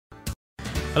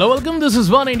Hello, welcome. This is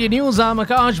Oneindia News. I'm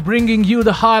Akash bringing you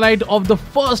the highlight of the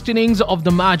first innings of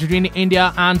the match between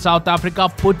India and South Africa.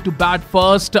 Put to bat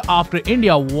first after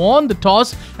India won the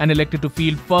toss and elected to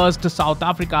field first. South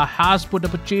Africa has put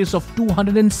up a chase of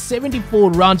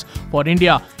 274 runs for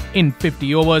India in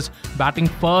 50 overs. Batting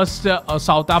first,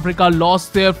 South Africa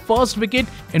lost their first wicket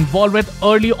in Walworth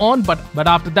early on, but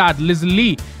after that, Lizelle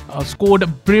Lee scored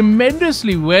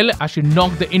tremendously well as she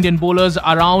knocked the Indian bowlers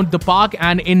around the park,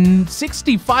 and in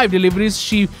 65 deliveries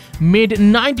she made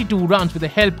 92 runs with the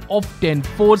help of 10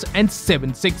 fours and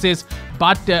 7 sixes.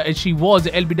 But she was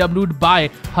LBW'd by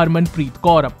Harmanpreet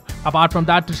Kaur. Apart from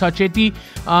that, Trisha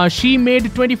Chetty, she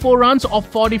made 24 runs off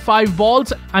 45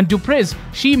 balls, and Dupreez,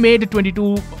 she made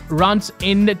 22 runs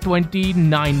in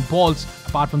 29 balls.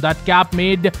 Apart from that, Cap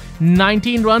made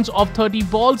 19 runs off 30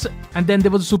 balls, and then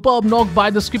there was a superb knock by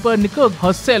the skipper Niekerk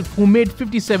herself, who made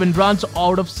 57 runs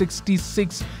out of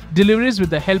 66 deliveries with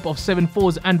the help of 7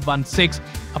 fours and 1 six.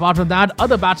 Apart from that,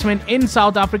 other batsmen in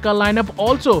South Africa lineup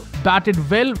also batted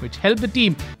well, which helped the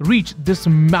team reach this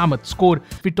mammoth score.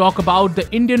 If we talk about the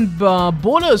Indian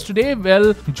bowlers today,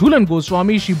 well, Jhulan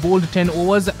Goswami, she bowled 10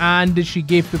 overs and she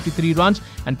gave 53 runs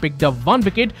and picked up 1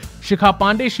 wicket. Shikha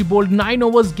Pandey, she bowled 9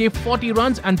 overs, gave 40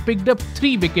 runs and picked up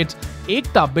 3 wickets.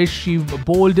 Ekta Bish, she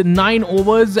bowled 9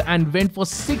 overs and went for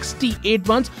 68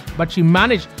 runs, but she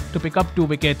managed to pick up 2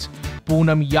 wickets.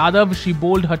 Poonam Yadav, she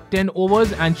bowled her 10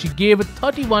 overs and she gave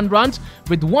 31 runs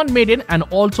with 1 maiden and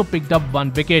also picked up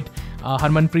 1 wicket.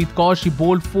 Harmanpreet Kaur, she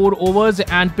bowled 4 overs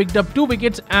and picked up 2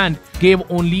 wickets and gave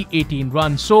only 18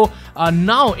 runs. So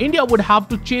now India would have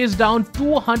to chase down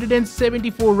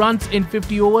 274 runs in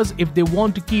 50 overs if they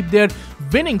want to keep their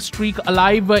winning streak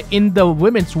alive in the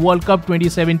Women's World Cup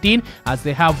 2017, as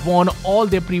they have won all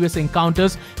their previous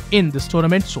encounters in this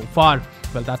tournament so far.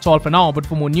 Well, that's all for now, but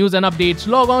for more news and updates,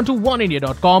 log on to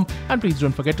oneindia.com and please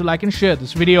don't forget to like and share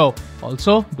this video.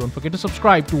 Also, don't forget to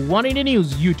subscribe to Oneindia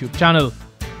News YouTube channel.